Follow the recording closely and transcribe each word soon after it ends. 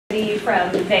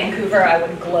From Vancouver, I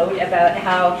would gloat about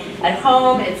how at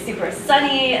home it's super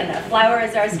sunny and the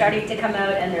flowers are starting to come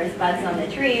out and there's buds on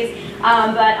the trees.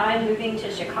 But I'm moving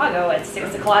to Chicago at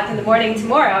 6 o'clock in the morning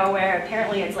tomorrow, where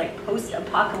apparently it's like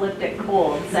post-apocalyptic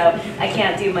cold. So I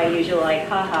can't do my usual like,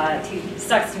 haha,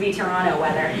 sucks to be Toronto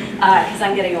weather, because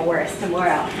I'm getting a worse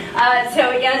tomorrow.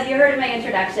 So yeah, as you heard in my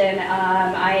introduction,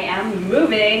 I am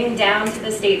moving down to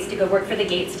the States to go work for the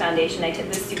Gates Foundation. I took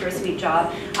this super sweet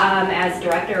job as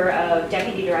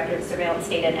Deputy Director of Surveillance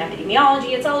Data and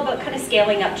Epidemiology. It's all about kind of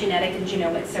scaling up genetic and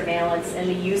genomic surveillance and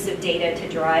the use of data to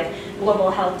drive global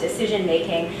health decision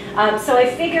making. So I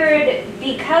figured,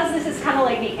 because this is kind of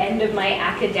like the end of my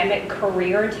academic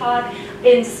career talk,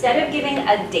 instead of giving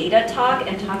a data talk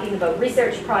and talking about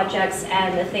research projects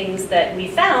and the things that we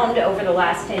found over the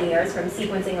last 10 years from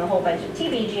sequencing a whole bunch of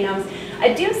TB genomes,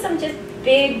 I'd do some just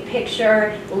big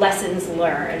picture lessons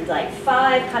learned, like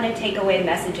 5 kind of takeaway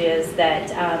messages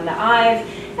that I've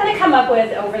kind of come up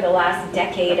with over the last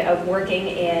decade of working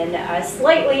in a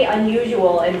slightly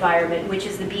unusual environment, which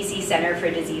is the BC Centre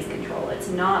for Disease Control. It's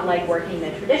not like working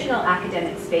in the traditional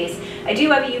academic space. I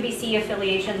do have a UBC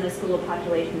affiliation, the School of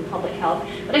Population and Public Health,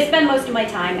 but I spend most of my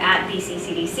time at BC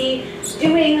CDC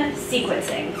doing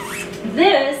sequencing.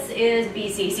 This is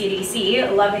BC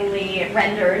CDC, lovingly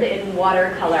rendered in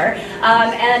watercolor,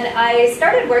 and I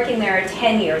started working there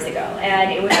 10 years ago,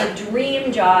 and it was a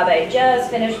dream job. I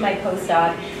just finished my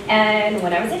postdoc, and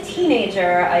when I was a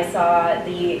teenager, I saw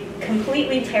the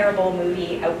completely terrible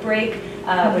movie Outbreak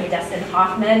with Dustin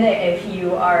Hoffman. If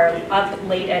you are up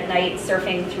late at night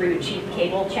surfing through cheap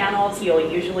cable channels,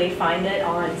 you'll usually find it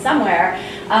on somewhere.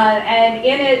 And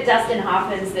in it, Dustin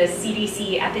Hoffman's this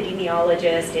CDC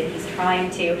epidemiologist, and he's trying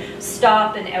to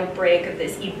stop an outbreak of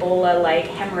this Ebola-like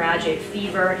hemorrhagic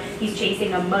fever. He's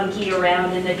chasing a monkey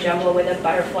around in the jungle with a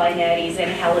butterfly net. He's in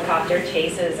helicopter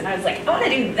chases, and I was like, I want to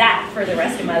do that for the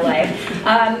rest of my life.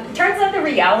 Turns out the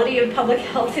reality of public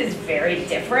health is very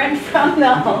different from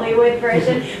the Hollywood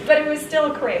version, but it was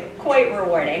still quite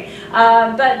rewarding.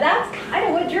 But that's kind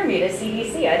of what drew me to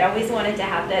CDC. I'd always wanted to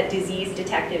have that disease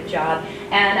detective job,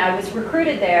 and I was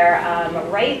recruited there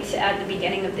right at the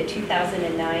beginning of the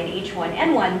 2009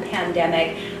 H1N1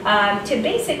 pandemic to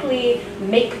basically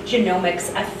make genomics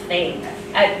a thing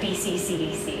at BC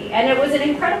CDC. And it was an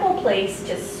incredible place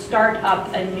to start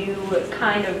up a new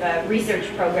kind of research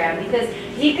program, because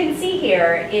you can see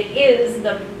here, it is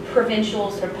the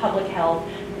provincial sort of public health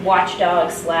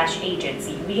watchdog /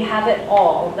 agency. We have it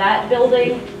all. That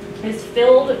building is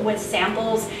filled with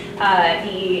samples.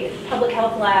 The public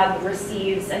health lab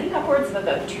receives, I think, upwards of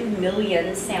about 2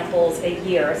 million samples a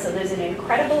year. So there's an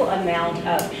incredible amount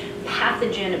of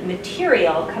pathogen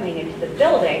material coming into the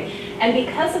building. And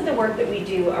because of the work that we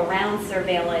do around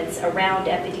surveillance, around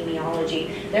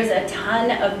epidemiology, there's a ton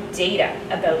of data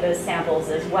about those samples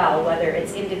as well, whether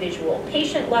it's individual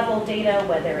patient level data,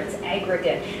 whether it's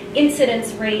aggregate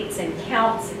incidence rates and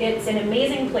counts. It's an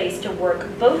amazing place to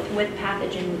work both with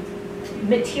pathogen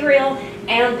material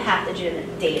and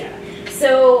pathogen data.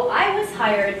 So I was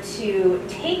hired to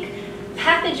take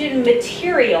pathogen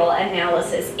material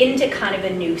analysis into kind of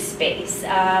a new space.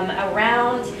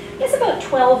 Around, I guess about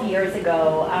 12 years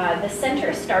ago, the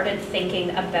center started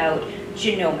thinking about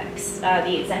genomics.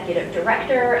 The executive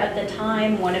director at the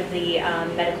time, one of the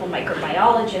medical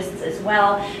microbiologists as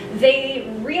well, they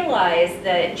realized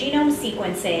that genome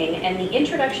sequencing and the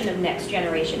introduction of next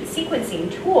generation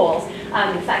sequencing tools,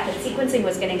 in fact that sequencing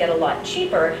was going to get a lot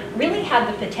cheaper, really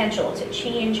had the potential to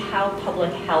change how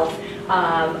public health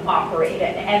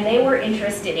operated, and they were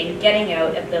interested in getting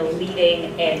out at the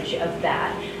leading edge of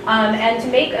that. And to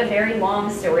make a very long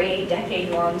story,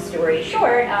 decade-long story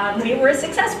short, we were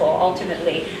successful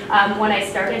ultimately. When I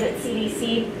started at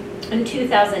CDC in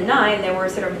 2009, there were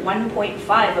sort of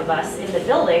 1.5 of us in the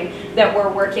building that were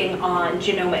working on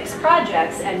genomics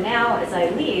projects, and now as I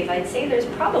leave, I'd say there's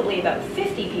probably about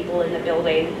 50 people in the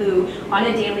building who on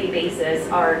a daily basis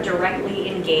are directly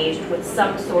engaged with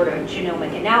some sort of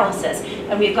genomic analysis.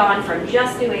 And we've gone from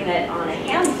just doing it on a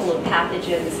handful of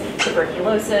pathogens,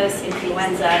 tuberculosis,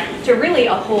 influenza, to really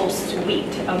a whole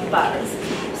suite of bugs.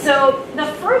 So the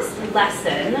first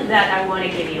lesson that I want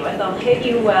to give you with, I'll hit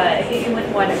you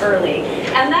with one early,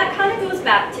 and that kind of goes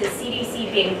back to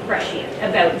CDC being prescient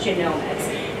about genomics.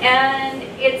 And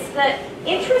it's the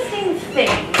interesting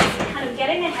thing, kind of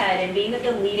getting ahead and being at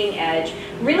the leading edge,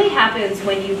 really happens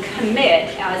when you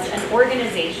commit as an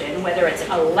organization, whether it's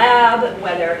a lab,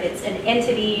 whether it's an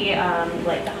entity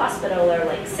like the hospital or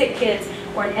like sick kids,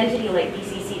 or an entity like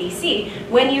BCCDC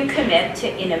when you commit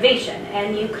to innovation.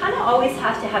 And you kind of always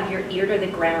have to have your ear to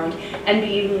the ground and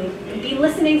be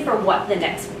listening for what the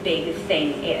next big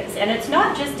thing is. And it's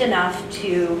not just enough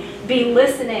to be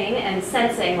listening and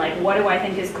sensing, like, what do I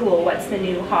think is cool, what's the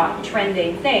new hot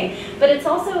trending thing, but it's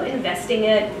also investing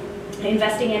in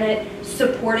it,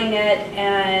 supporting it,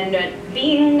 and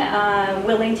being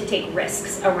willing to take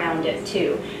risks around it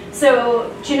too. So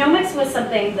genomics was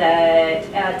something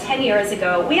that 10 years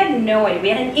ago, we had no idea. We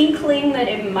had an inkling that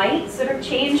it might sort of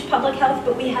change public health,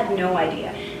 but we had no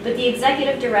idea. But the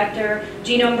executive director,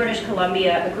 Genome British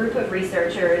Columbia, a group of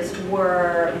researchers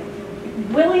were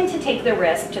willing to take the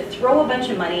risk to throw a bunch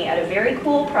of money at a very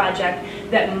cool project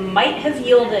that might have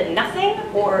yielded nothing,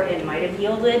 or it might have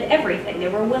yielded everything. They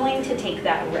were willing to take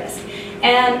that risk.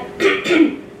 And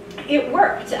it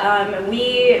worked.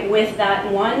 With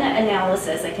that one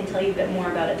analysis, I can tell you a bit more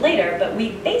about it later, but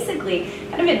we basically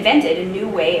kind of invented a new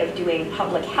way of doing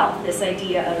public health, this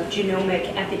idea of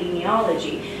genomic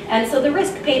epidemiology. And so the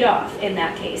risk paid off in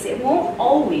that case. It won't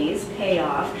always pay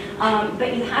off,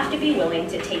 but you have to be willing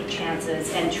to take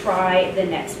chances and try the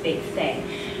next big thing.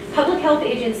 Public health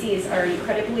agencies are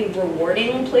incredibly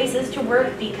rewarding places to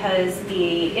work because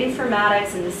the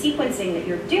informatics and the sequencing that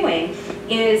you're doing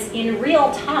is in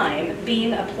real time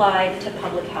being applied to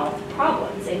public health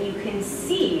problems, and you can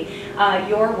see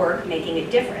your work making a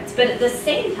difference. But at the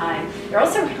same time, they're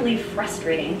also really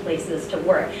frustrating places to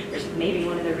work, which is maybe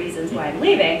one of the reasons why I'm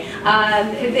leaving.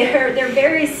 They're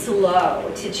very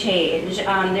slow to change.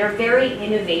 They're very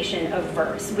innovation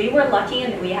averse. We were lucky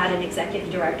in that we had an executive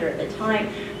director at the time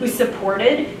who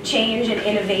supported change and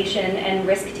innovation and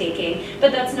risk-taking,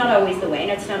 but that's not always the way,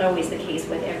 and it's not always the case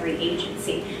with every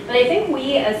agency. But I think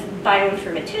we as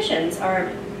bioinformaticians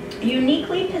are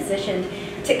uniquely positioned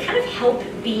to kind of help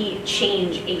be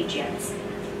change agents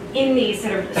in these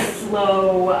sort of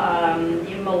slow,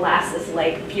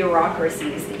 molasses-like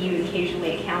bureaucracies that you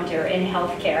occasionally encounter in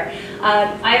healthcare.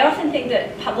 I often think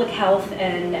that public health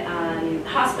and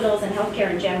hospitals and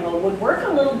healthcare in general would work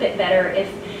a little bit better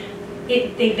if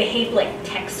they behave like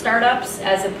tech startups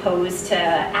as opposed to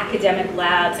academic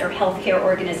labs or healthcare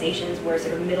organizations where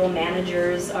sort of middle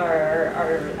managers are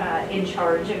in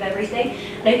charge of everything.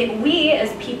 And I think we,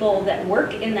 as people that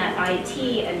work in that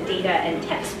IT and data and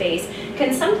tech space,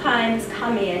 can sometimes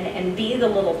come in and be the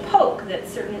little poke that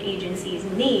certain agencies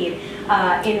need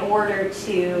in order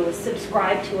to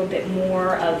subscribe to a bit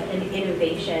more of an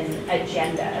innovation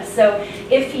agenda. So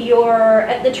if you're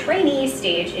at the trainee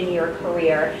stage in your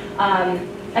career,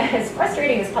 as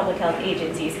frustrating as public health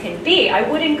agencies can be, I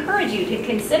would encourage you to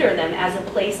consider them as a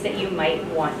place that you might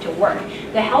want to work.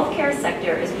 The healthcare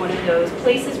sector is one of those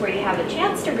places where you have a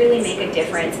chance to really make a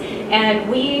difference, and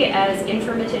we as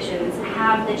informaticians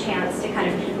have the chance to kind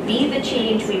of be the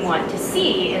change we want to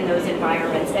see in those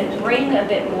environments and bring a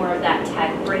bit more of that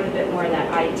tech, bring a bit more of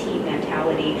that IT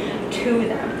mentality to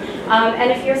them.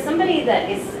 And if you're somebody that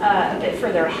is a bit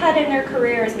further ahead in their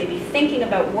careers, maybe thinking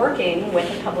about working with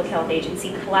a public health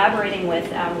agency, collaborating with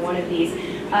one of these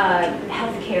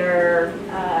healthcare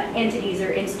entities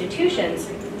or institutions,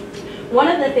 one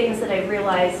of the things that I've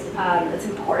realized that's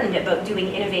important about doing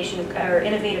innovation or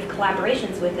innovative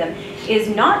collaborations with them is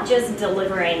not just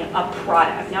delivering a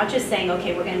product, not just saying,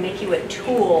 okay, we're going to make you a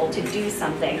tool to do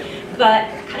something, but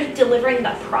kind of delivering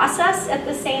the process at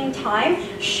the same time,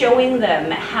 showing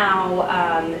them how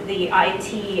the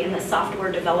IT and the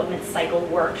software development cycle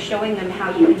works, showing them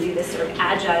how you can do this sort of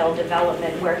agile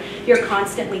development where you're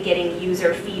constantly getting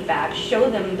user feedback, show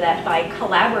them that by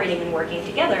collaborating and working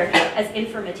together as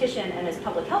informatician and as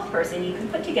public health person, you can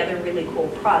put together really cool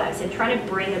products, and trying to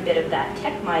bring a bit of that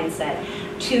tech mindset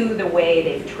to the way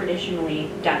they've traditionally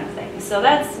done things. So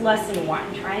that's lesson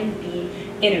one, try and be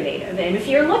innovative. And if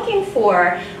you're looking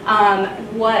for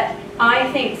what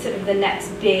I think sort of the next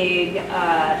big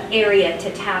area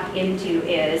to tap into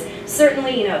is,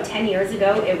 certainly, 10 years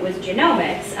ago it was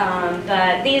genomics,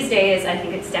 but these days I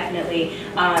think it's definitely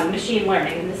machine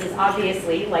learning. And this is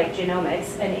obviously, like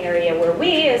genomics, an area where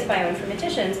we as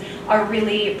bioinformaticians are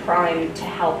really primed to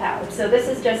help out. So this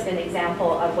is just an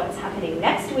example of what's happening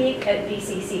next week at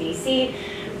BCCDC.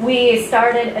 We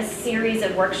started a series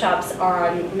of workshops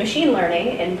on machine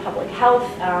learning in public health.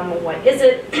 What is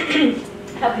it?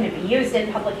 How can it be used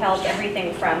in public health?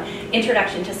 Everything from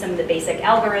introduction to some of the basic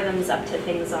algorithms up to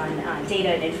things on data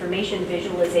and information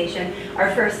visualization.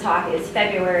 Our first talk is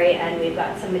February, and we've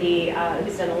got somebody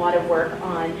who's done a lot of work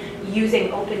on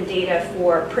using open data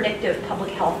for predictive public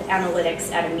health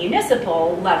analytics at a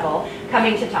municipal level,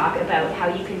 coming to talk about how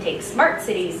you can take smart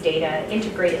cities data,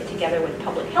 integrate it together with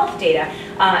public health data,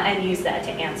 and use that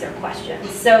to answer questions.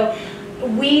 So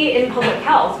we in public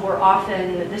health, we're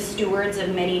often the stewards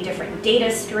of many different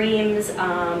data streams,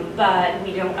 but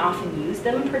we don't often use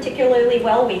them particularly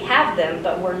well. We have them,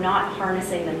 but we're not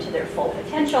harnessing them to their full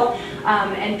potential,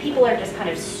 and people are just kind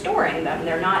of storing them.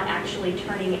 They're not actually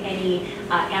turning any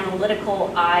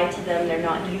analytical eye to them. They're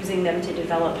not using them to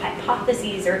develop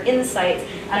hypotheses or insights,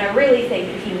 and I really think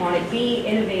if you want to be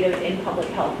innovative in public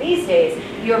health these days,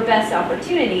 your best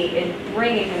opportunity in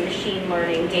bringing a machine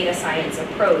learning data science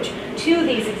approach to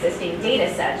these existing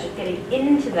data sets, just getting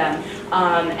into them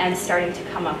and starting to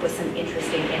come up with some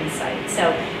interesting insights.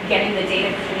 So getting the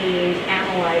data cleaned,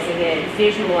 analyzing it,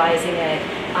 visualizing it,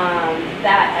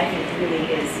 that I think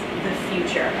really is the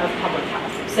future of public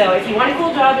health. So if you want a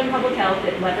cool job in public health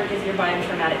that leverages your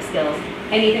bioinformatics skills,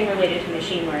 anything related to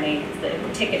machine learning is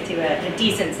the ticket to a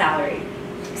decent salary.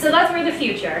 So that's where the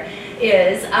future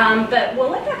is, but we'll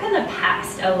look back on the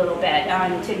past a little bit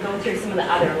to go through some of the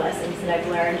other lessons that I've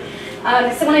learned.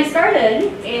 So when I started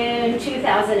in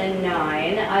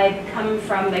 2009, I'd come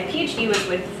from, my PhD was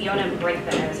with Fiona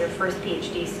Brinkman. I was her first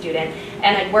PhD student,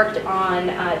 and I'd worked on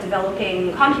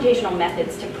developing computational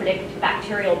methods to predict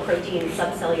bacterial protein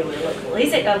subcellular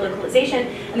localization.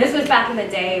 And this was back in the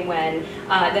day when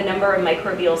the number of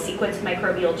sequenced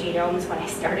microbial genomes, when I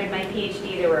started my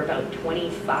PhD, there were about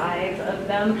 25 of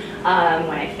them.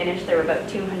 When I finished, there were about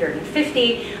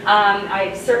 250.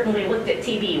 I certainly looked at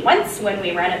TB once when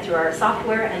we ran it through our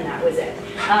software, and that was it.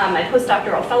 My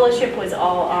postdoctoral fellowship was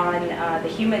all on the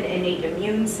human innate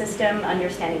immune system,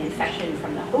 understanding infection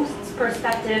from the host's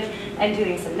perspective, and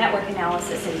doing some network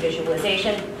analysis and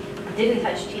visualization. Didn't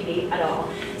touch TB at all.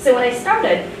 So when I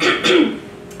started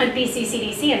at BC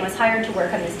CDC and was hired to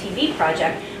work on this TB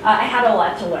project, I had a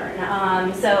lot to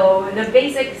learn. So the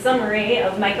basic summary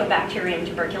of Mycobacterium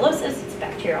tuberculosis, it's a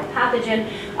bacterial pathogen.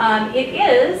 It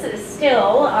is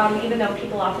still, even though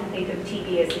people often think of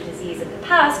TB as a disease of the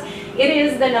past, it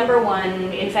is the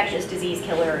 #1 infectious disease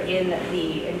killer in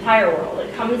the entire world.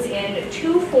 It comes in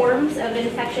 2 forms of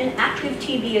infection. Active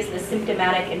TB is the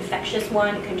symptomatic infectious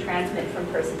one. It can transmit from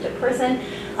person to person.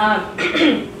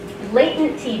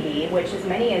 Latent TB, which as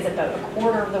many as about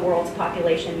 1/4 of the world's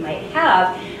population might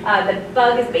have, the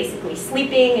bug is basically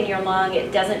sleeping in your lung.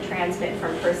 It doesn't transmit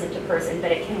from person to person,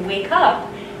 but it can wake up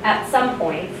at some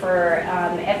point. For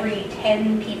every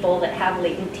 10 people that have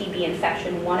latent TB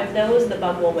infection, 1 of those, the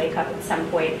bug will wake up at some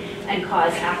point and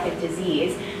cause active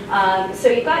disease. So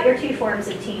you've got your 2 forms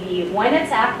of TB. When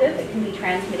it's active, it can be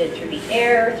transmitted through the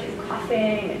air, through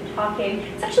coughing and talking.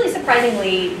 It's actually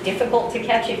surprisingly difficult to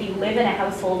catch. If you live in a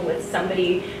household with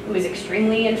somebody who is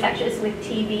extremely infectious with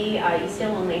TB, you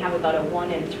still only have about a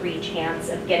 1 in 3 chance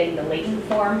of getting the latent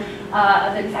form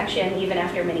of infection, even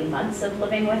after many months of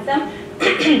living with them.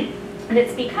 And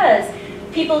it's because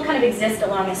people kind of exist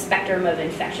along a spectrum of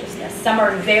infectiousness. Some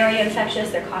are very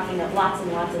infectious, they're coughing up lots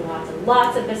and lots and lots and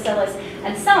lots of bacillus,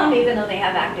 and some, even though they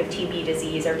have active TB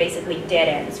disease, are basically dead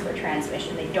ends for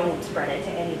transmission. They don't spread it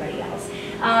to anybody else.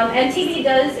 And TB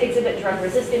does exhibit drug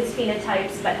resistance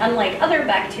phenotypes, but unlike other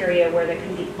bacteria where there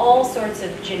can be all sorts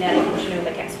of genetic and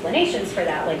genomic explanations for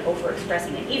that, like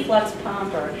overexpressing an efflux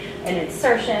pump or an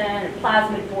insertion,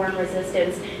 plasmid-borne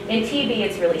resistance, in TB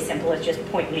it's really simple. It's just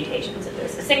point mutations. If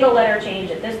there's a single letter change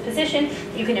at this position,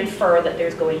 you can infer that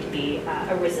there's going to be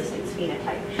a resistance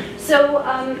phenotype.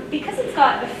 So because it's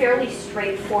got a fairly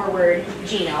straightforward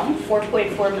genome,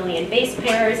 4.4 million base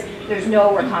pairs, there's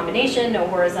no recombination, no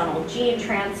horizontal gene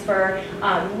transfer,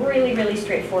 really, really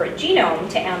straightforward genome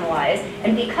to analyze.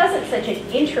 And because it's such an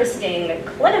interesting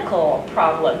clinical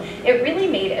problem, it really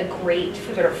made a great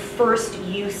sort of first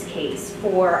use case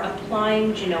for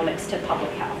applying genomics to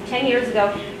public health. 10 years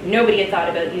ago, nobody had thought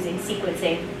about using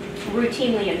sequencing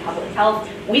routinely in public health.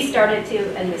 We started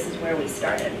to, and this is where we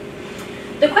started.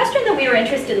 The question that we were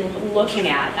interested in looking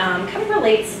at kind of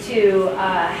relates to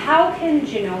how can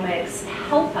genomics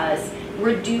help us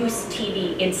reduce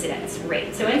TB incidence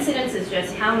rate. So incidence is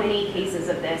just how many cases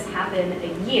of this happen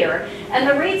a year, and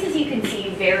the rates, as you can see,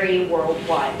 vary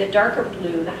worldwide. The darker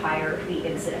blue, the higher the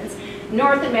incidence.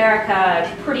 North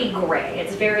America, pretty gray.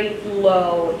 It's very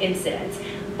low incidence.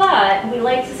 But we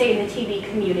like to say in the TB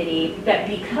community that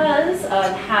because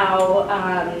of how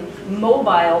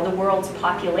mobile the world's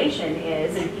population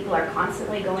is, and people are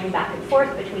constantly going back and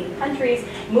forth between countries,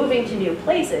 moving to new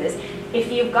places,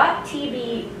 if you've got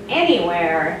TB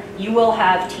anywhere, you will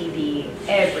have TB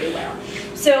everywhere.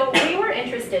 So we were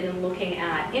interested in looking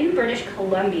at, in British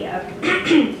Columbia,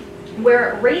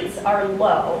 where rates are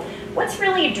low, what's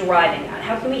really driving that?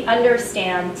 How can we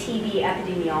understand TB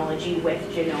epidemiology with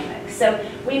genomics? So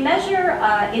we measure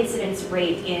incidence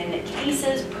rate in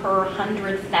cases per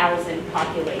 100,000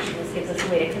 population. This gives us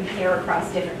a way to compare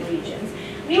across different regions.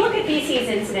 When you look at BC's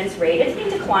incidence rate, it's been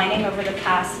declining over the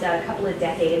past couple of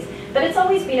decades, but it's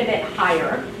always been a bit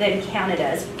higher than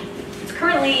Canada's. It's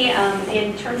currently,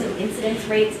 in terms of incidence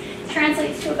rates,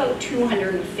 translates to about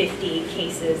 250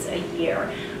 cases a year,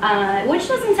 which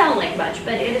doesn't sound like much,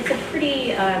 but it's a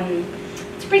pretty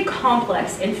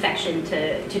complex infection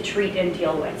to treat and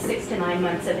deal with. 6 to 9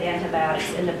 months of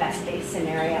antibiotics in the best case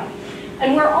scenario.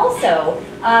 And we're also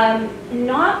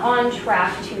not on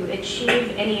track to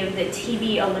achieve any of the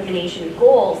TB elimination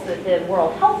goals that the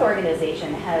World Health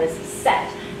Organization has set.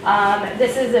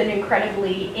 This is an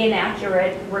incredibly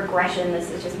inaccurate regression.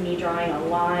 This is just me drawing a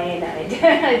line. I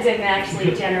didn't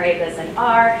actually generate this in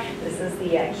R. This is the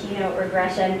keynote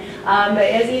regression. But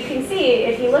as you can see,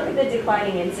 if you look at the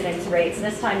declining incidence rates,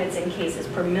 this time it's in cases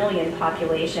per million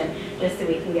population, just so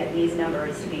we can get these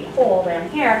numbers to be whole down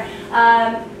here.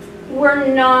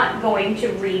 We're not going to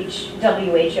reach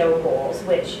WHO goals,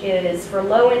 which is for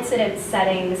low incidence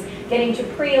settings, getting to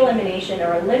pre-elimination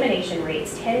or elimination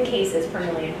rates, 10 cases per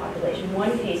million population,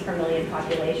 1 case per million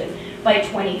population by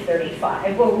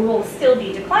 2035. Well, we will still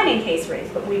be declining case rates,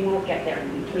 but we won't get there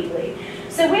completely.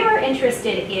 So we were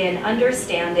interested in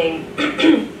understanding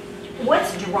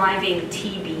what's driving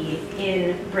TB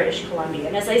in British Columbia.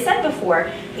 And as I said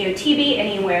before, TB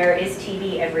anywhere is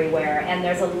TB everywhere, and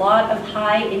there's a lot of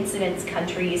high incidence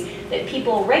countries that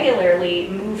people regularly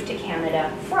move to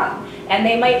Canada from. And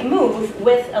they might move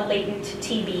with a latent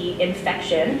TB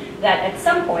infection that at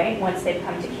some point, once they've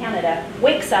come to Canada,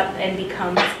 wakes up and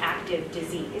becomes active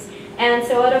disease. And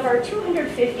so out of our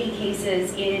 250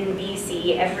 cases in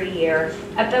BC every year,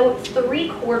 about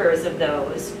 3/4 of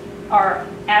those are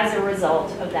as a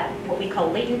result of that, what we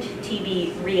call latent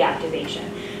TB reactivation.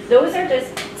 Those are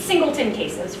just singleton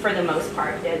cases for the most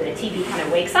part. The TB kind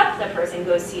of wakes up, the person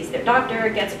goes, sees their doctor,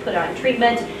 gets put on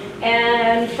treatment,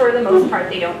 and for the most part,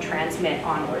 they don't transmit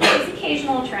onward. There's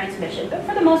occasional transmission, but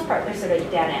for the most part, they're sort of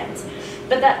dead ends.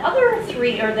 But that other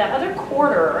that other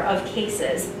quarter of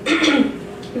cases,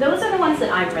 those are the ones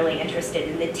that I'm really interested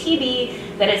in. The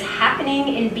TB that is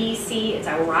happening in BC, it's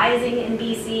arising in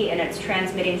BC, and it's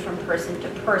transmitting from person to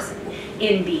person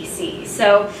in BC.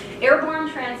 So airborne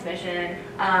transmission,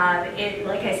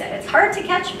 like I said, it's hard to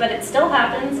catch, but it still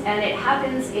happens, and it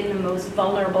happens in the most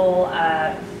vulnerable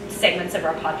segments of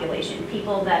our population.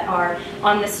 People that are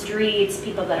on the streets,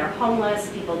 people that are homeless,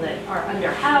 people that are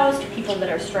underhoused, people that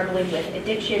are struggling with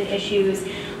addiction issues.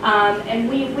 And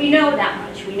we know that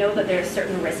much. We know that there are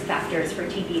certain risk factors for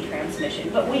TB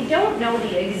transmission, but we don't know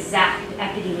the exact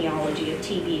epidemiology of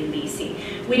TB in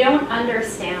BC. We don't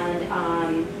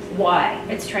understand why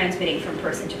it's transmitting from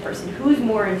person to person, who's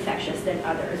more infectious than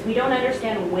others. We don't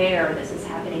understand where this is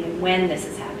happening and when this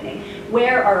is happening.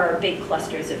 Where are our big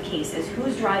clusters of cases?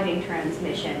 Who's driving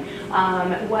transmission?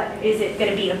 What is it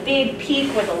going to be a big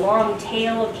peak with a long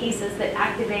tail of cases that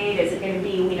activate? Is it going to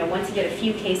be, once you get a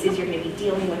few cases, you're going to be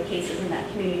dealing with cases in that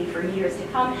community for years to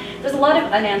come? There's a lot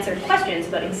of unanswered questions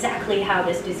about exactly how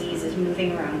this disease is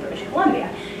moving around British Columbia.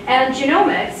 And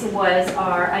genomics was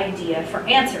our idea for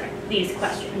answering these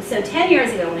questions. So 10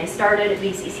 years ago, when I started at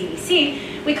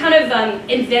BCCDC, we kind of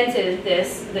invented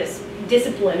this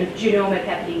discipline of genomic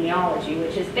epidemiology,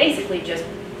 which is basically just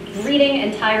reading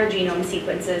entire genome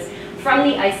sequences from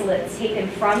the isolates taken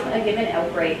from a given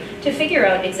outbreak to figure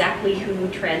out exactly who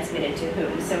transmitted to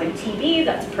whom. So in TB,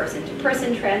 that's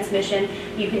person-to-person transmission.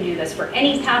 You can do this for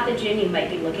any pathogen. You might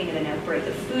be looking at an outbreak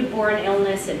of foodborne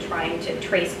illness and trying to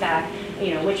trace back,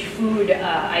 which food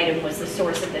item was the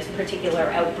source of this particular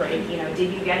outbreak.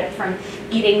 Did you get it from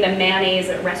eating the mayonnaise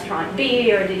at restaurant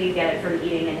B, or did you get it from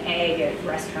eating an egg at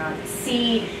restaurant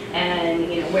C? And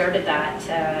where did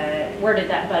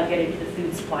that bug get into the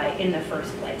food supply in the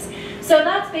first place? So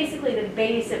that's basically the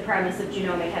basic premise of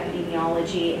genomic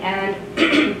epidemiology, and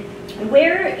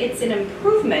where it's an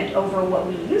improvement over what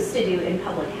we used to do in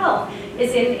public health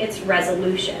is in its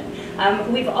resolution.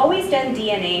 We've always done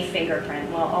DNA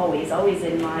fingerprint, well always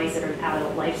in my sort of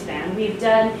adult lifespan. We've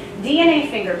done DNA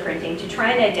fingerprinting to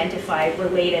try and identify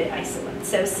related isolates.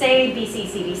 So say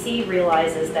BCCDC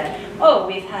realizes that,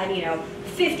 we've had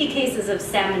 50 cases of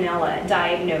salmonella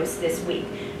diagnosed this week.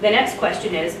 The next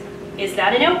question is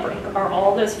that an outbreak? Are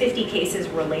all those 50 cases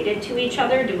related to each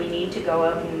other? Do we need to go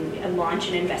out and launch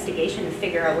an investigation and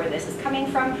figure out where this is coming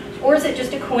from? Or is it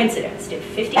just a coincidence? Did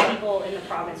 50 people in the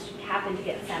province happen to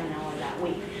get salmonella that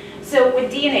week? So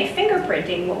with DNA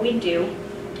fingerprinting, what we do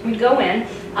we'd go in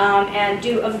and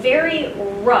do a very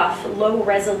rough,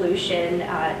 low-resolution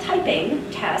typing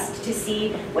test to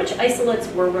see which isolates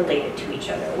were related to each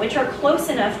other, which are close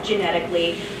enough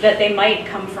genetically that they might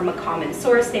come from a common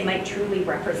source, they might truly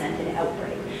represent an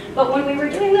outbreak. But when we were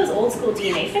doing those old school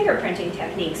DNA fingerprinting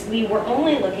techniques, we were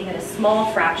only looking at a small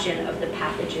fraction of the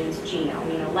pathogen's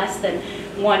genome, less than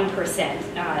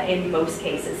 1% in most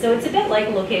cases. So it's a bit like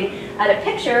looking at a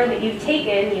picture that you've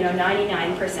taken,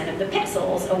 99% of the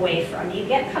pixels away from. You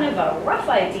get kind of a rough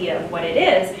idea of what it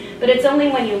is, but it's only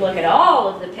when you look at all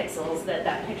of the pixels that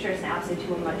that picture snaps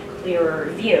into a much clearer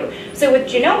view. So with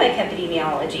genomic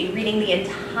epidemiology, reading the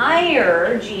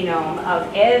entire genome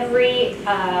of every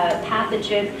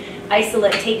pathogen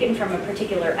isolate taken from a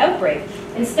particular outbreak,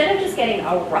 instead of just getting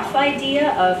a rough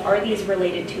idea of are these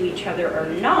related to each other or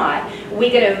not, we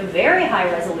get a very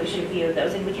high resolution view of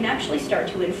those, and we can actually start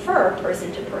to infer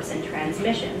person-to-person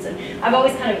transmissions. And I've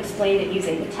always kind of explained it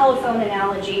using the telephone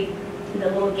analogy, the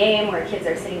little game where kids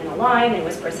are sitting in a line, they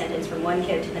whisper a sentence from one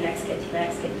kid to the next kid to the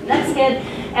next kid to the next kid,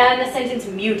 and the sentence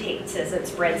mutates as it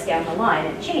spreads down the line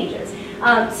and changes.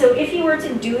 So if you were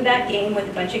to do that game with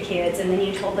a bunch of kids and then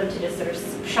you told them to just sort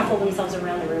of shuffle themselves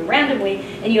around the room randomly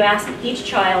and you asked each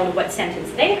child what sentence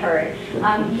they heard,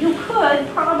 you could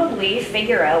probably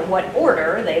figure out what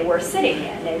order they were sitting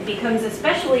in. It becomes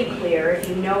especially clear if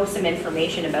you know some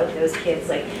information about those kids,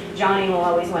 like Johnny will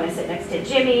always want to sit next to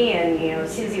Jimmy, and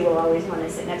Susie will always want to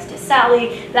sit next to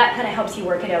Sally. That kind of helps you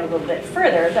work it out a little bit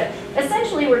further. But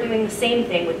essentially we're doing the same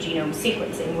thing with genome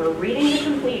sequencing. We're reading the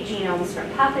complete genomes from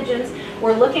pathogens.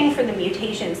 We're looking for the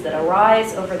mutations that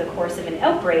arise over the course of an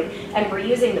outbreak, and we're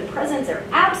using the presence or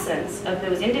absence of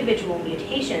those individual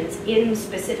mutations in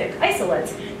specific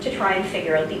isolates to try and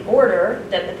figure out the order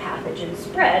that the pathogen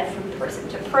spread from person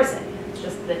to person. It's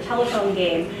just the telephone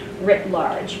game writ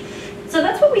large. So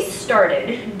that's what we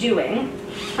started doing.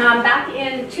 Back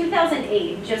in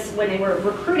 2008, just when they were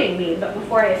recruiting me, but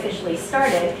before I officially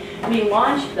started, we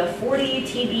launched the 40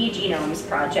 TB Genomes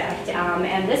project.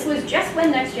 And this was just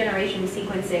when next generation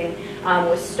sequencing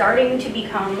was starting to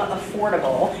become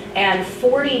affordable, and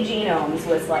 40 genomes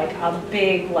was like a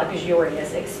big,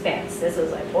 luxurious expense. This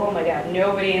was like, oh my God,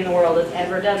 nobody in the world has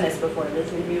ever done this before. This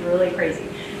would be really crazy.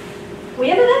 We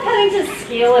ended up having to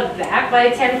scale it back by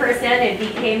 10%. It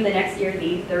became the next year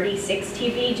the 36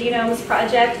 TB Genomes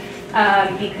project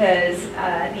because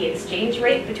the exchange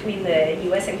rate between the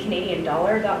US and Canadian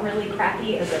dollar got really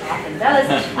crappy, as it often does.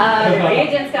 The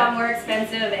reagents got more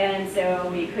expensive, and so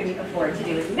we couldn't afford to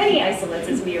do as many isolates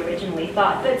as we originally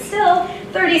thought. But still,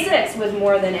 36 was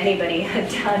more than anybody had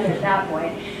done at that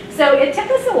point. So it took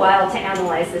us a while to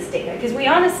analyze this data, because we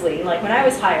honestly, like when I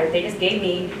was hired, they just gave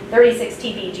me 36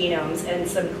 TB genomes and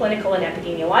some clinical and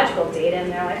epidemiological data, and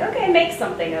they're like, okay, make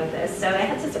something of this. So I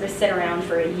had to sort of sit around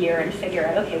for a year and figure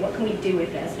out, okay, what can we do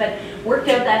with this? But worked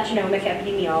out that genomic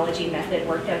epidemiology method,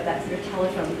 worked out that sort of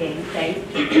telephone game thing.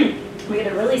 We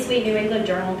had a really sweet New England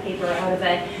Journal paper out of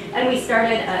it, and we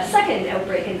started a second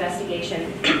outbreak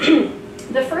investigation.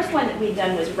 The first one that we'd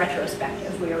done was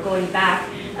retrospective. We were going back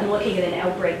and looking at an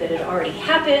outbreak that had already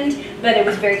happened, but it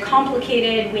was very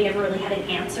complicated. We never really had an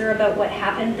answer about what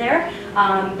happened there.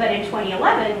 But in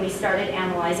 2011, we started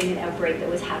analyzing an outbreak that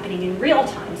was happening in real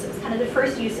time. So it was kind of the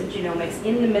first use of genomics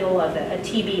in the middle of a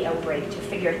TB outbreak to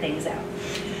figure things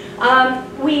out.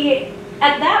 We,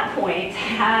 at that point,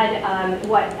 had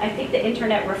what I think the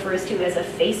internet refers to as a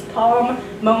face palm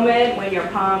moment, when your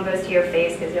palm goes to your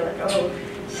face because you're like, oh,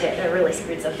 shit, that really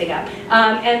screwed something up.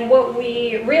 And what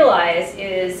we realized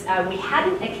is we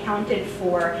hadn't accounted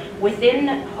for within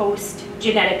host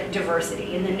genetic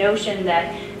diversity, in the notion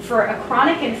that for a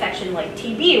chronic infection like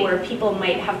TB, where people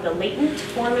might have the latent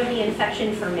form of the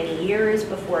infection for many years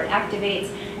before it activates,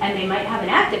 and they might have an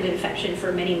active infection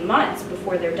for many months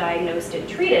before they're diagnosed and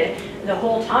treated, the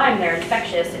whole time they're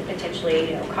infectious and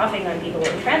potentially coughing on people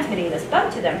and transmitting this bug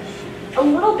to them, a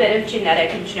little bit of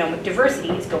genetic and genomic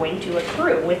diversity is going to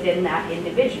accrue within that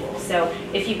individual. So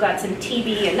if you've got some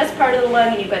TB in this part of the lung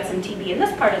and you've got some TB in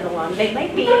this part of the lung, they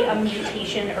might be a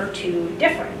mutation or two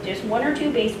different. Just one or two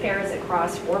base pairs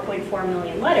across 4.4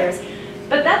 million letters,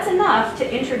 but that's enough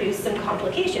to introduce some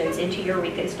complications into your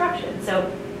reconstruction.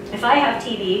 So if I have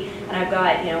TB and I've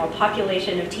got a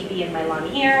population of TB in my lung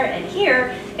here and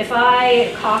here, if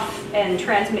I cough and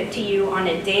transmit to you on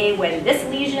a day when this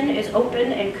lesion is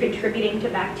open and contributing to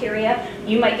bacteria,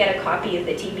 you might get a copy of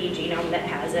the TB genome that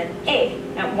has an A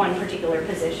at one particular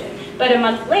position. But a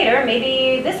month later,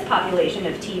 maybe this population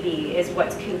of TB is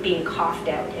what's being coughed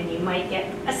out, and you might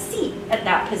get a C at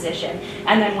that position.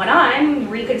 And then when I'm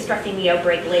reconstructing the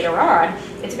outbreak later on,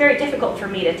 it's very difficult for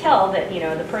me to tell that,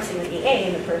 the person with the A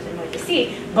and the person with the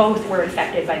C both were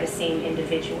infected by the same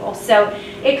individual. So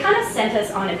it kind of sent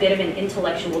us on a bit of an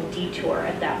intellectual detour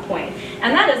at that point.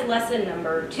 And that is lesson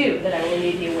number 2 that I will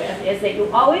leave you with, is that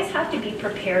you always have to be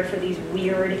prepared for these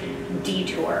weird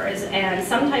detours. And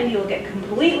sometimes you'll get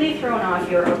completely thrown off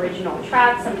your original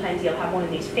track. Sometimes you'll have one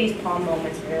of these facepalm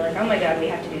moments where you're like, oh my God, we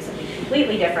have to do something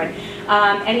completely different.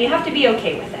 And you have to be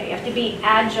okay with that. You have to be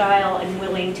agile and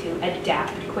willing to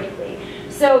adapt quickly.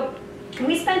 So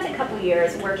we spent a couple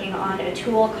years working on a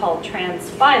tool called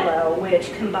TransPhylo,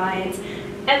 which combines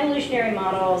evolutionary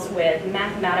models with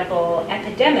mathematical,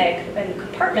 epidemic, and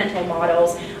compartmental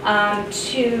models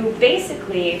to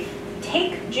basically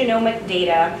take genomic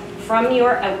data from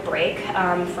your outbreak,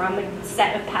 from a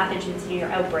set of pathogens in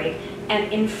your outbreak,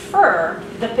 and infer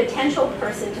the potential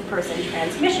person-to-person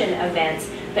transmission events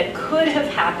that could have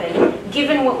happened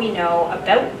given what we know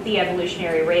about the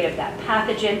evolutionary rate of that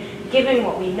pathogen, given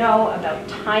what we know about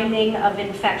timing of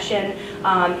infection.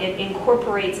 It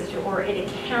incorporates or it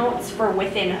accounts for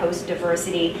within-host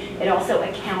diversity. It also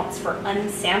accounts for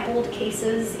unsampled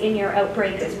cases in your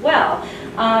outbreak as well.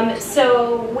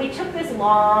 So we took this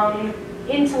long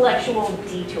intellectual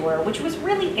detour, which was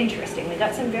really interesting. We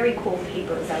got some very cool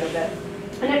papers out of it.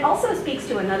 And it also speaks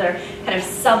to another kind of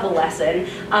sub-lesson,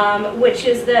 which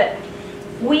is that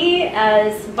we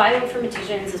as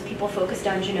bioinformaticians, as people focused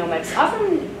on genomics,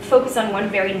 often focus on one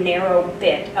very narrow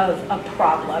bit of a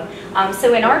problem.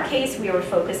 So in our case, we were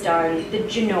focused on the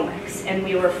genomics, and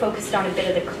we were focused on a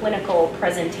bit of the clinical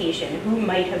presentation, who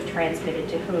might have transmitted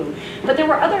to whom. But there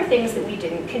were other things that we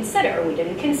didn't consider. We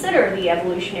didn't consider the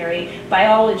evolutionary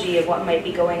biology of what might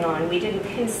be going on. We didn't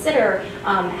consider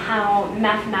how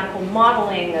mathematical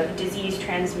modeling of disease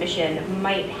transmission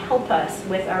might help us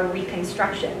with our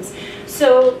reconstructions.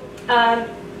 So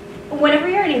whenever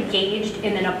you're engaged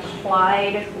in an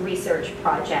applied research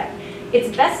project,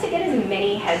 it's best to get as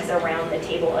many heads around the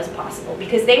table as possible,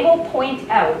 because they will point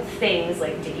out things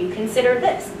like, did you consider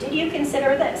this? Did you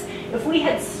consider this? If we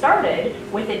had started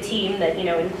with a team that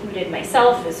included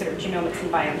myself as sort of genomics and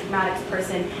bioinformatics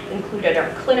person, included our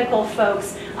clinical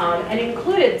folks, and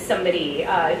included somebody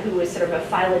who was sort of a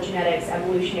phylogenetics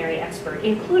evolutionary expert,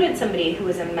 included somebody who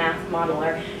was a math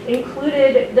modeler,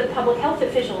 included the public health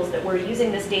officials that were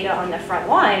using this data on the front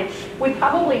line, we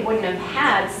probably wouldn't have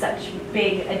had such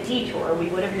big a detour. We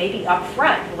would have maybe up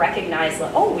front recognized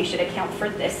that, oh, we should account for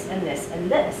this and this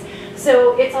and this.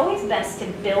 So it's always best to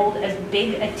build as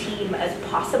big a team as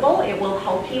possible. It will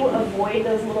help you avoid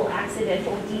those little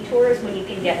accidental detours when you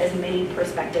can get as many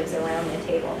perspectives around the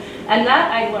table. And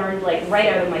that I learned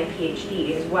right out of my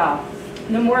PhD as well.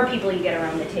 The more people you get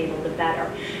around the table, the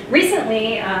better.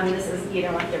 Recently, this is, you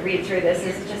don't have to read through this,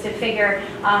 this is just a figure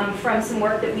from some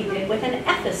work that we did with an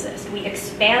ethicist. We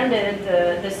expanded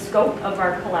the scope of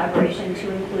our collaboration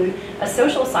to include a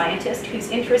social scientist who's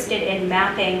interested in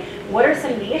mapping what are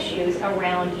some of the issues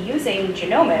around using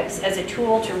genomics as a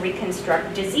tool to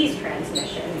reconstruct disease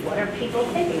transmission. What are people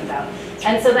thinking about?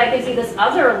 And so that gives you this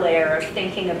other layer of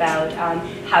thinking about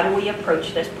how do we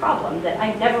approach this problem that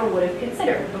I never would have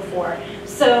considered before.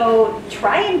 So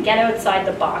try and get outside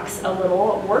the box a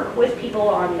little, work with people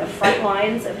on the front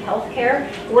lines of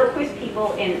healthcare, work with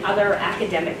people in other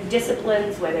academic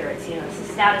disciplines, whether it's the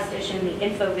statistician, the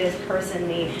infoviz person,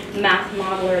 the math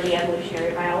modeler, the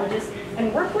evolutionary biologist,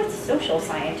 and work with social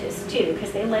scientists too,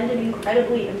 because they lend an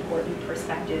incredibly important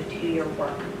perspective to your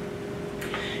work.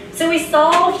 So we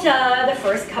solved the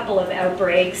first couple of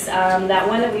outbreaks. That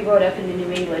one that we wrote up in the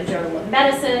New England Journal of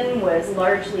Medicine was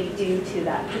largely due to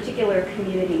that particular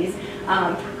community's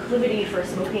proclivity for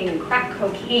smoking crack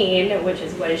cocaine, which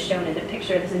is what is shown in the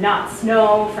picture. This is not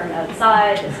snow from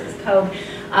outside, this is coke.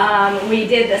 We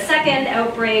did the second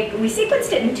outbreak. We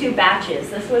sequenced it in 2 batches.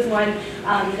 This was one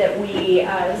that it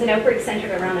was an outbreak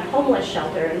centered around a homeless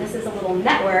shelter, and this is a little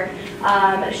network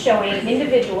showing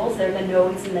individuals, they're the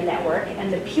nodes in the network,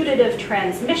 and the putative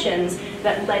transmissions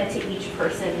that led to each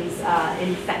person's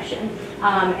infection.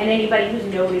 And anybody whose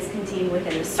node is contained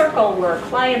within a circle were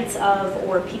clients of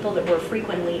or people that were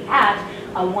frequently at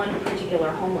one particular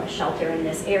homeless shelter in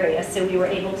this area. So we were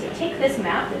able to take this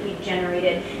map that we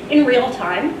generated in real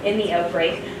time in the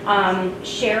outbreak,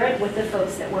 share it with the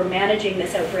folks that were managing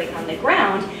this outbreak on the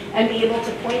ground, and be able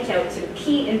to point out some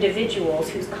key individuals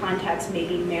whose contacts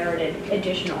maybe merited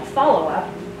additional follow-up.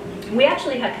 We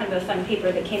actually had kind of a fun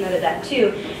paper that came out of that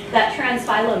too. That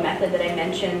TransPhylo method that I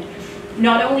mentioned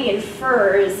not only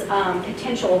infers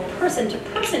potential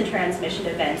person-to-person transmission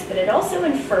events, but it also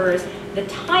infers the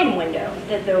time window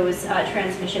that those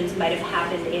transmissions might have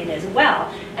happened in as well.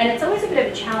 And it's always a bit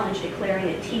of a challenge declaring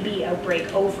a TB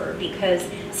outbreak over, because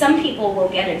some people will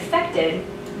get infected,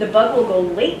 the bug will go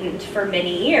latent for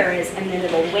many years, and then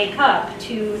it'll wake up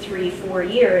 2, 3, 4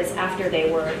 years after they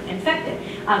were infected.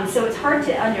 So it's hard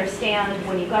to understand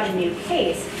when you've got a new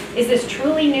case, is this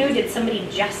truly new? Did somebody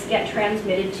just get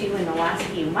transmitted to in the last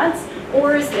few months?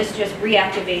 Or is this just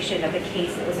reactivation of a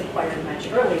case that was acquired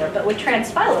much earlier? But with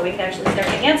TransPhylo, we can actually start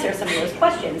to answer some of those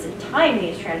questions and time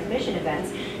these transmission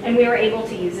events. And we were able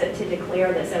to use it to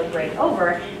declare this outbreak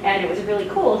over. And it was really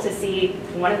cool to see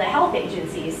one of the health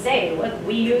agencies say, look,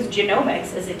 we use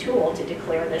Genomics as a tool to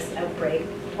declare this outbreak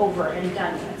over and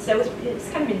done with. So it's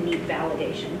kind of a neat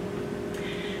validation.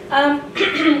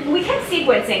 We kept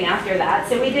sequencing after that.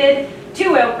 So we did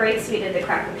 2 outbreaks. We did the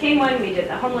Cracker King one, we did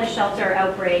the homeless shelter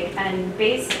outbreak, and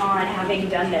based on having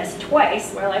done this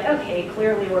twice, we're like, okay,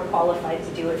 clearly we're qualified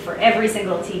to do it for every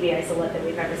single TB isolate that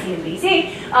we've ever seen in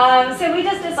BC. So we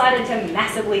just decided to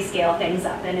massively scale things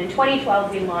up. And in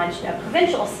 2012, we launched a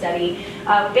provincial study.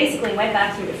 Basically went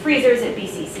back through the freezers at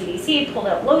BC CDC, pulled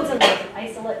out loads and loads of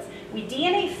isolates. We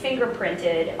DNA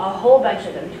fingerprinted a whole bunch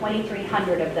of them,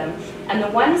 2,300 of them, and the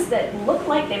ones that look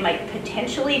like they might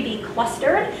potentially be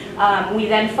clustered, we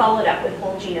then followed up with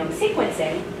whole genome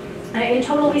sequencing. In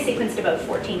total, we sequenced about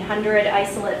 1,400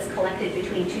 isolates collected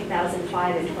between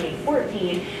 2005 and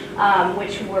 2014,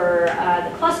 which were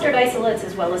the clustered isolates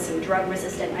as well as some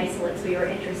drug-resistant isolates we were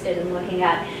interested in looking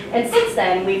at. And since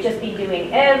then, we've just been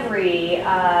doing every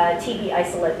TB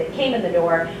isolate that came in the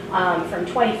door from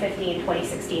 2015,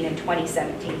 2016, and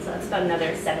 2017. So that's about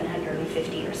another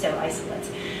 750 or so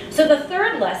isolates. So the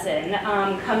third lesson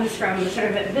comes from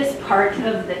sort of this part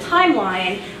of the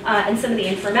timeline and some of the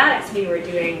informatics we were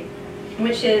doing,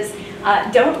 which is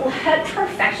don't let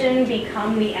perfection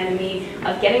become the enemy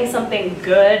of getting something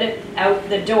good out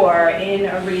the door in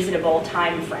a reasonable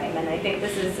time frame. And I think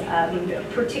this is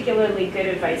particularly good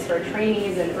advice for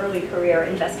trainees and early career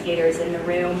investigators in the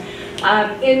room.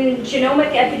 In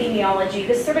genomic epidemiology,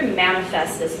 this sort of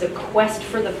manifests as the quest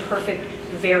for the perfect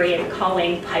variant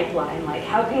calling pipeline. Like,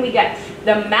 how can we get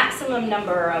the maximum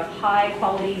number of high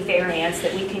quality variants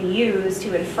that we can use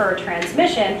to infer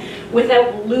transmission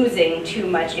without losing too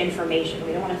much information?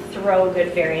 We don't want to throw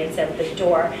good variants out the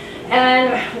door.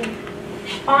 And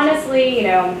honestly, you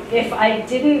know, if I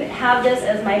didn't have this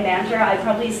as my mantra, I'd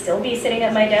probably still be sitting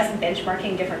at my desk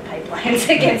benchmarking different pipelines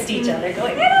against each other,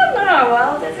 going, I don't know,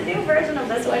 well, there's a new version of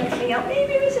this one coming out,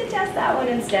 maybe we should test that one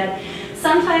instead.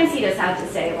 Sometimes you just have to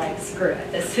say, like, screw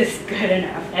it, this is good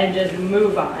enough, and just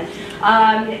move on.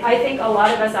 I think a lot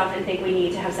of us often think we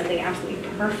need to have something absolutely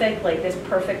perfect, like this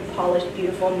perfect, polished,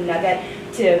 beautiful nugget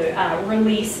to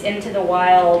release into the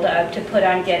wild, to put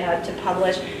on GitHub, to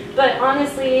publish. But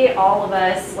honestly, all of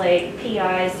us, like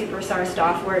PIs, superstar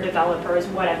software developers,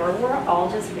 whatever, we're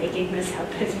all just making this up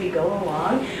as we go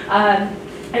along.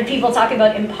 And people talk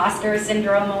about imposter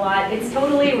syndrome a lot. It's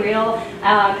totally real,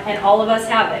 and all of us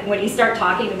have it. When you start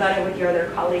talking about it with your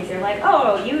other colleagues, you're like,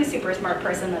 oh, you super smart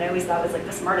person that I always thought was like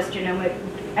the smartest genomic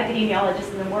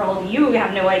epidemiologist in the world, you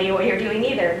have no idea what you're doing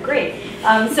either. Great.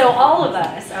 So all of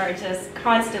us are just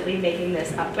constantly making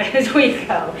this up as we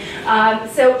go.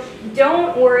 So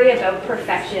don't worry about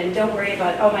perfection. Don't worry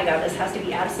about, oh my God, this has to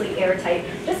be absolutely airtight.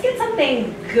 Just get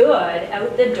something good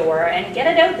out the door and get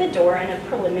it out the door in a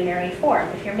preliminary form.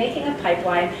 If you're making a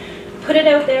pipeline, put it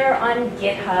out there on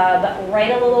GitHub,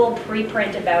 write a little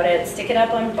preprint about it, stick it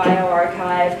up on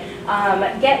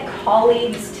bioRxiv, get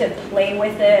colleagues to play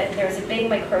with it. There's a big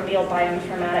microbial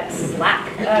bioinformatics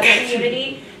Slack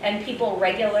community, and people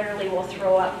regularly will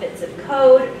throw up bits of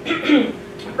code,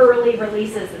 early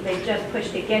releases that they've just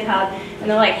pushed to GitHub, and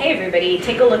they're like, hey everybody,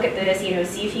 take a look at this, you know,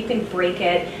 see if you can break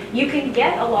it. You can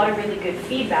get a lot of really good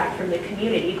feedback from the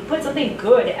community. You can put something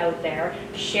good out there,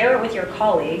 share it with your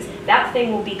colleagues. That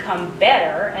thing will become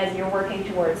better as you're working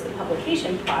towards the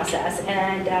publication process,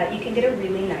 and you can get a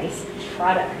really nice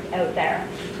product out there.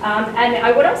 And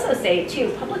I would also say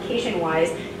too,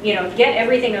 publication-wise, you know, get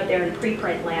everything out there in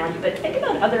preprint land, but think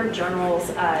about other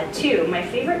journals too. My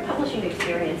favorite publishing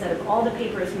experience out of all the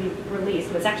papers we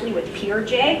released was actually with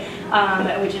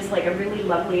PeerJ, which is like a really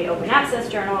lovely open access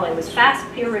journal. It was fast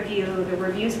peer review. The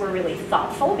reviews were really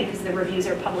thoughtful because the reviews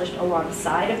are published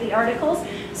alongside of the articles,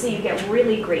 so you get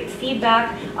really great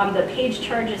feedback. The page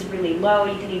charge is really low.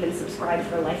 You can even subscribe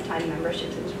for lifetime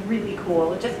memberships. It was really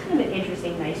cool. Just kind of an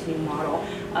interesting, nice new model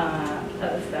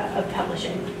of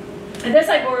publishing. And this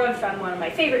I borrowed from one of my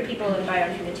favorite people in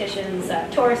bioinformaticians,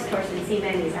 Torsten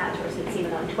Seaman. He's at Torsten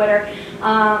Seaman on Twitter.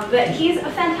 But he's a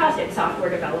fantastic software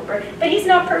developer, but he's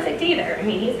not perfect either. I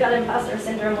mean, he's got imposter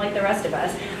syndrome like the rest of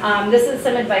us. This is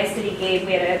some advice that he gave.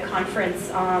 We had a conference,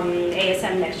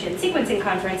 ASM Next Gen Sequencing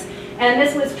Conference, and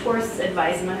this was Torst's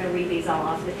advice. I'm not going to read these all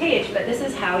off the page, but this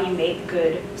is how you make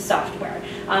good software.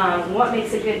 What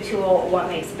makes a good tool, what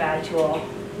makes a bad tool.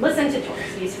 Listen to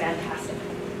Torst, he's fantastic.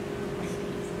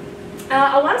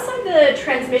 Alongside the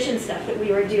transmission stuff that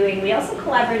we were doing, we also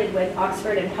collaborated with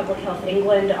Oxford and Public Health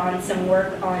England on some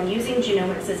work on using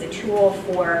genomics as a tool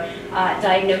for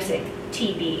diagnosing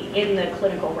TB in the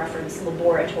clinical reference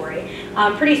laboratory.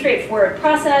 Pretty straightforward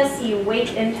process. You wait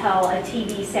until a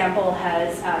TB sample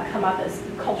has come up as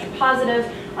culture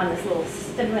positive on this little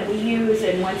system that we use,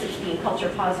 and once it's been culture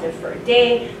positive for a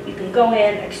day, you can go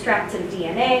in, extract some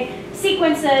DNA,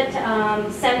 sequence it,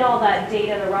 send all that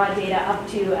data, the raw data, up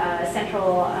to a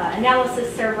central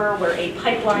analysis server where a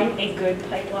pipeline, a good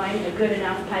pipeline, a good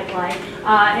enough pipeline,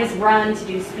 is run to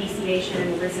do speciation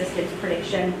and resistance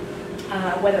prediction,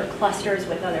 whether clusters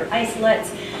with other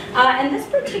isolates. And this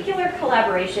particular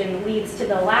collaboration leads to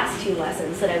the last two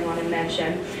lessons that I want to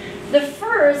mention. The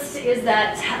first is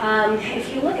that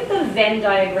if you look at the Venn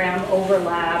diagram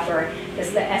overlap, or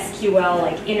as the SQL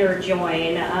like inner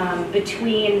join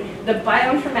between the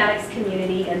bioinformatics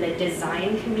community and the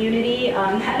design community,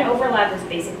 that overlap is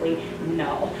basically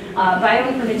null.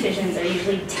 Bioinformaticians are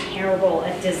usually terrible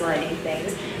at designing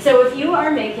things. So if you are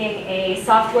making a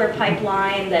software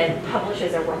pipeline that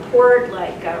publishes a report,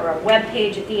 like or a web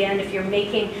page at the end, if you're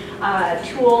making a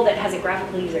tool that has a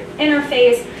graphical user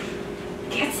interface,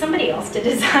 get somebody else to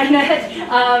design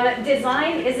it.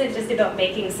 Design isn't just about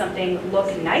making something look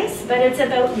nice, but it's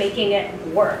about making it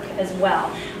work as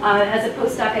well. As a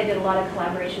postdoc, I did a lot of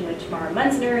collaboration with Tamara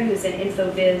Munzner, who's an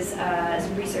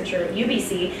InfoViz researcher at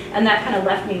UBC, and that kind of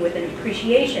left me with an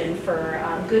appreciation for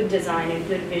good design and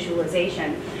good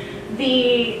visualization.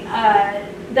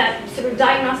 That sort of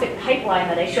diagnostic pipeline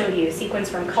that I showed you, sequence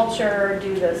from culture,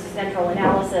 do the central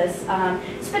analysis,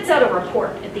 spits out a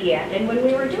report at the end. And when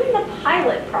we were doing the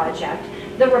pilot project,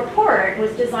 the report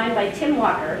was designed by Tim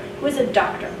Walker, who is a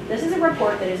doctor. This is a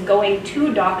report that is going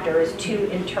to doctors to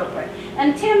interpret.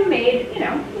 And Tim made, you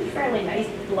know, a fairly nice,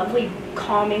 lovely,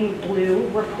 calming blue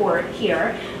report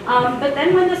here. But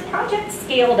then when this project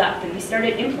scaled up and we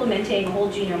started implementing whole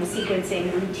genome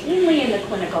sequencing routinely in the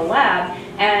clinical lab,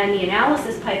 and the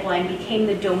analysis pipeline became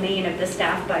the domain of the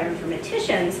staff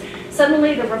bioinformaticians,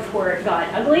 suddenly the report got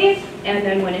ugly, and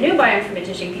then when a new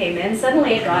bioinformatician came in,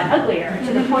 suddenly it got uglier,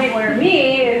 to the point where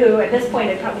me, who at this point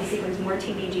had probably sequenced more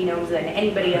TB genomes than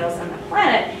anybody else on the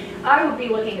planet, I would be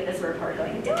looking at this report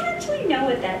going, I don't actually know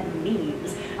what that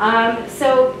means.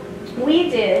 So we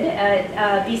did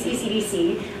at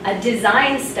BCCDC a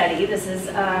design study. This is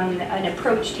an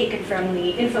approach taken from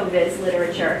the InfoViz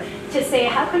literature to say,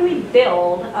 how can we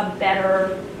build a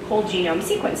better whole genome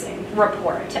sequencing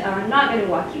report? I'm not going to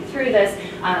walk you through this.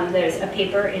 There's a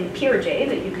paper in PeerJ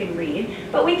that you can read,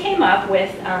 but we came up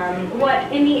with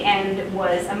what in the end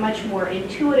was a much more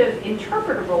intuitive,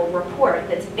 interpretable report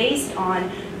that's based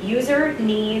on user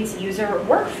needs, user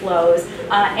workflows,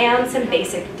 and some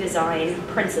basic design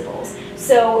principles.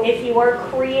 So if you are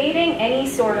creating any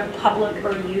sort of public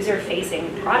or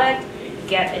user-facing product,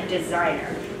 get a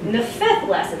designer. And the fifth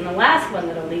lesson, the last one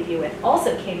that I'll leave you with,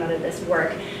 also came out of this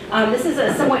work. This is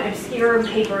a somewhat obscure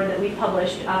paper that we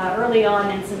published early on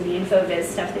in some of the InfoViz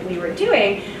stuff that we were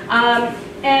doing.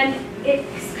 And it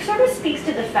sort of speaks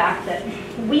to the fact that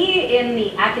we in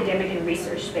the academic and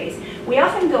research space, we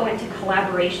often go into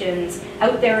collaborations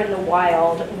out there in the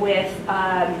wild with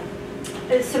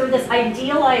sort of this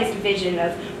idealized vision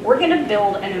of, we're going to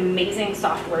build an amazing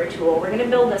software tool, we're going to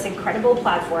build this incredible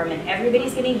platform, and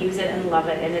everybody's going to use it and love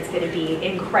it, and it's going to be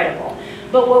incredible.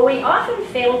 But what we often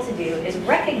fail to do is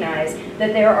recognize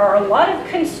that there are a lot of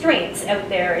constraints out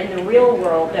there in the real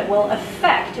world that will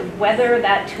affect whether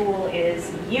that tool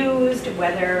is used,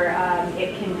 whether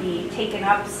it can be taken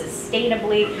up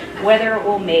sustainably, whether it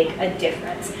will make a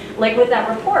difference. Like with that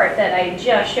report that I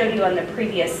just showed you on the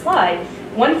previous slide,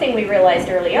 one thing we realized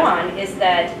early on is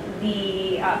that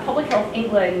the Public Health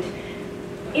England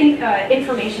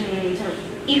information sort of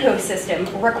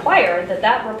ecosystem required that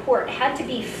that report had to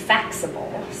be faxable.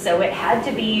 So it had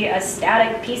to be a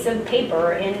static piece of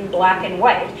paper in black and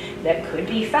white that could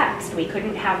be faxed. We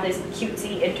couldn't have this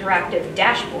cutesy interactive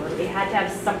dashboard. We had to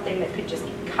have something that could just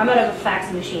come out of a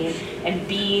fax machine and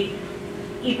be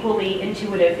equally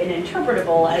intuitive and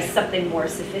interpretable as something more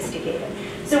sophisticated.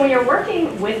 So when you're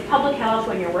working with public health,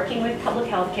 when you're working with public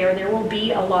health care, there will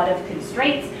be a lot of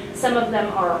constraints. Some of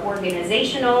them are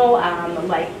organizational,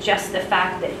 like just the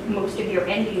fact that most of your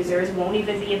end users won't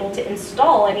even be able to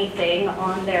install anything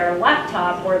on their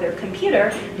laptop or their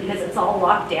computer because it's all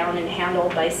locked down and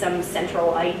handled by some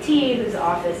central IT whose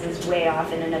office is way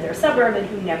off in another suburb and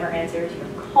who never answers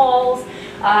your calls.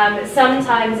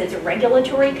 Sometimes it's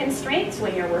regulatory constraints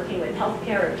when you're working with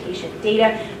healthcare or patient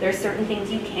data. There's certain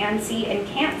things you can see and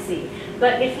can't see.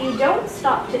 But if you don't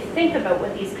stop to think about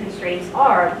what these constraints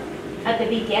are, at the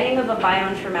beginning of a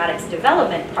bioinformatics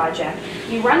development project,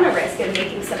 you run the risk of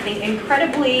making something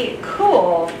incredibly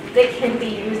cool that can be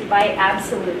used by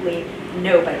absolutely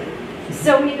nobody.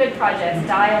 So many good projects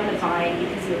die on the vine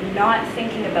because you're not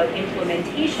thinking about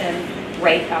implementation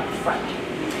right up front.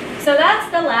 So that's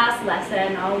the last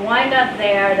lesson. I'll wind up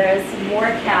there. There's more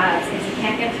cats because you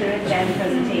can't get through a Jen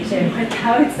presentation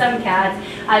without some cats.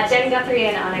 Jen Guthrie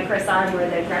and Anna Krasan were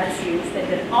the grad students that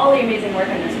did all the amazing work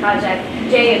on this project.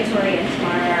 Jay and Tori and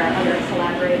Tamara are other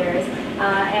collaborators.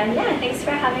 And yeah, thanks for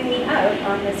having me out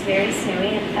on this very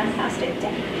snowy and fantastic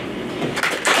day.